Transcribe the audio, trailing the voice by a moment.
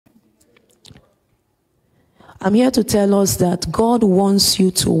I'm here to tell us that God wants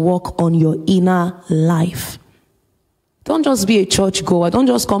you to work on your inner life. Don't just be a church goer. Don't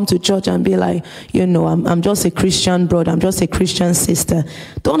just come to church and be like, I'm just a Christian brother. I'm just a Christian sister.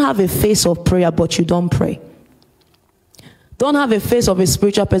 Don't have a face of prayer, but you don't pray. Don't have a face of a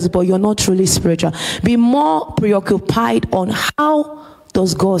spiritual person, but you're not truly spiritual. Be more preoccupied on how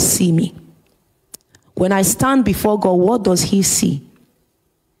does God see me? When I stand before God, what does he see?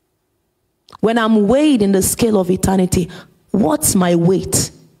 When I'm weighed in the scale of eternity, what's my weight?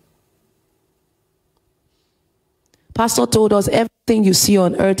 Pastor told us everything you see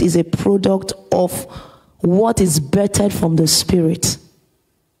on earth is a product of what is birthed from the Spirit.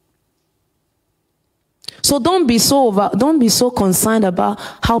 So don't be so concerned about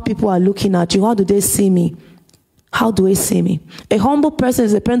how people are looking at you. How do they see me? How do they see me? A humble person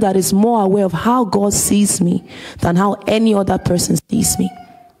is a person that is more aware of how God sees me than how any other person sees me.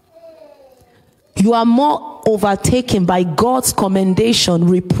 You are more overtaken by God's commendation,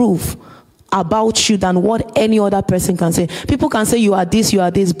 reproof about you than what any other person can say. People can say you are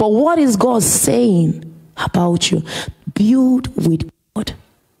this, but what is God saying about you? Build with God.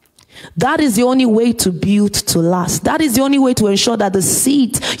 That is the only way to build to last. That is the only way to ensure that the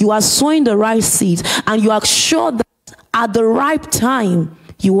seed, you are sowing the right seed, and you are sure that at the right time,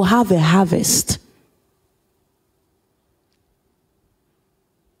 you will have a harvest.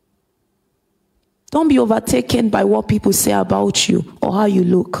 Don't be overtaken by what people say about you or how you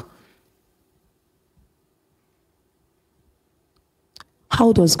look.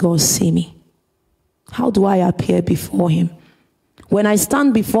 How does God see me? How do I appear before him? When I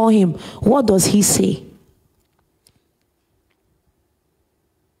stand before him, what does he say?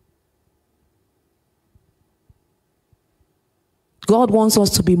 God wants us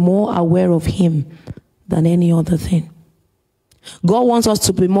to be more aware of him than any other thing. God wants us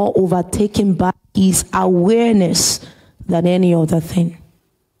to be more overtaken by his awareness than any other thing.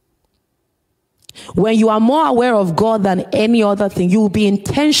 When you are more aware of God than any other thing, you will be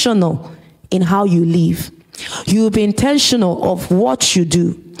intentional in how you live. You will be intentional of what you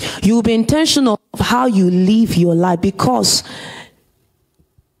do. You will be intentional of how you live your life, because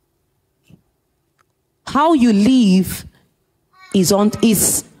how you live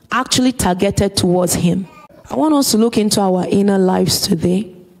is actually targeted towards him. I want us to look into our inner lives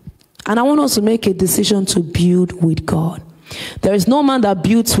today, and I want us to make a decision to build with God. There is no man that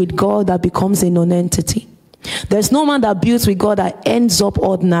builds with God that becomes a non-entity. There's no man that builds with God that ends up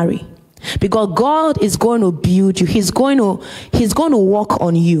ordinary. Because God is going to build you. He's going to work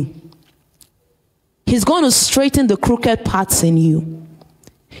on you. He's going to straighten the crooked paths in you.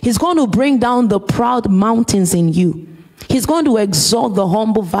 He's going to bring down the proud mountains in you. He's going to exalt the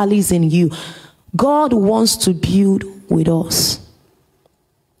humble valleys in you. God wants to build with us.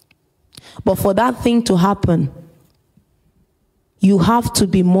 But for that thing to happen, you have to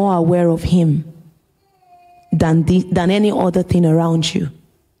be more aware of him than any other thing around you.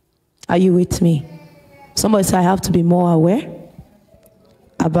 Are you with me? Somebody say, I have to be more aware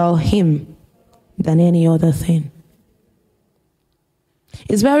about him than any other thing.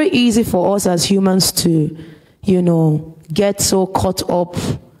 It's very easy for us as humans to, get so caught up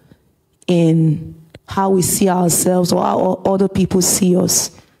in how we see ourselves or how other people see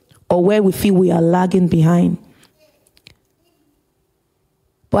us, or where we feel we are lagging behind.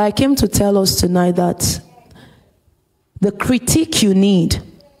 But I came to tell us tonight that the critique you need,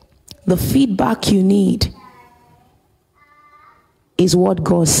 the feedback you need, is what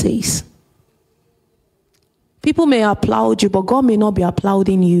God says. People may applaud you, but God may not be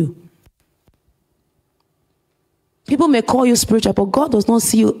applauding you. People may call you spiritual, but God does not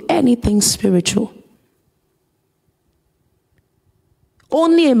see you anything spiritual.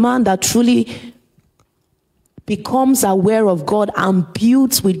 Only a man that truly becomes aware of God and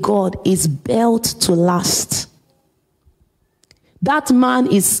builds with God is built to last. That man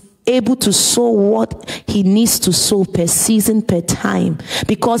is able to sow what he needs to sow per season, per time,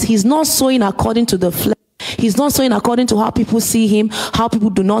 because he's not sowing according to the flesh. He's not sowing according to how people see him, how people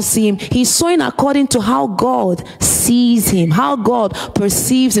do not see him. He's sowing according to how God sees him, how God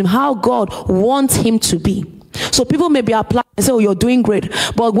perceives him, how God wants him to be. So people may be applauding and say, oh, you're doing great.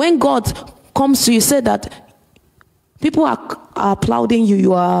 But when God comes to you, say that people are applauding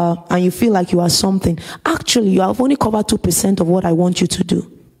you, and you feel like you are something. Actually, you have only covered 2% of what I want you to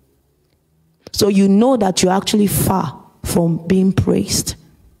do. So you know that you're actually far from being praised.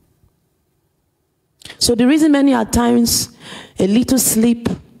 So the reason many at times, a little sleep,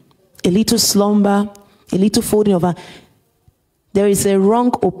 a little slumber, a little folding of our, there is a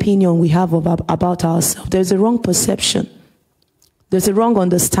wrong opinion we have about ourselves. There's a wrong perception. There's a wrong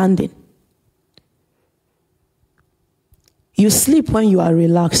understanding. You sleep when you are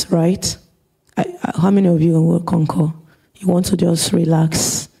relaxed, right? How many of you will concur? You want to just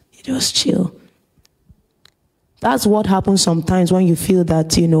relax, you just chill. That's what happens sometimes when you feel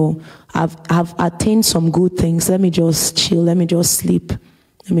that, I've attained some good things. Let me just chill, let me just sleep,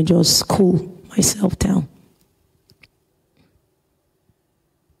 let me just cool myself down.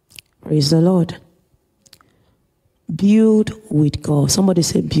 Praise the Lord. Build with God. Somebody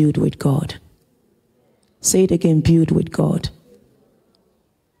say build with God. Say it again, build with God.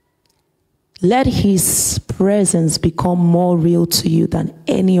 Let his presence become more real to you than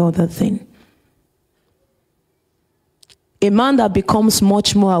any other thing. A man that becomes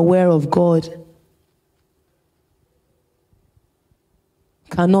much more aware of God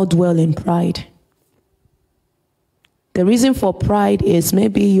cannot dwell in pride. The reason for pride is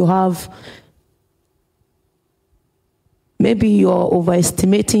maybe you're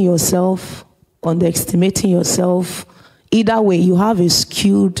overestimating yourself, underestimating yourself. Either way, you have a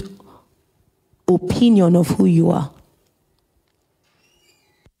skewed opinion of who you are.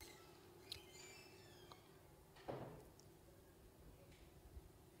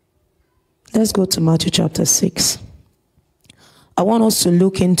 Let's go to Matthew chapter 6. I want us to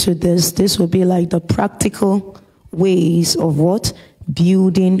look into this. This will be like the practical ways of what?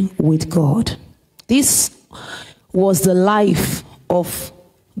 Building with God. This was the life of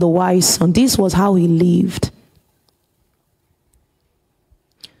the wise son. This was how he lived.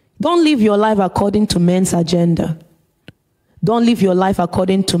 Don't live your life according to men's agenda. Don't live your life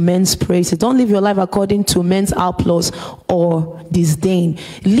according to men's praises. Don't live your life according to men's applause or disdain.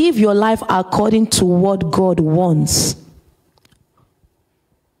 Live your life according to what God wants.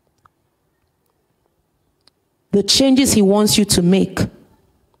 The changes he wants you to make.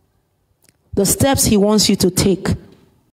 The steps he wants you to take.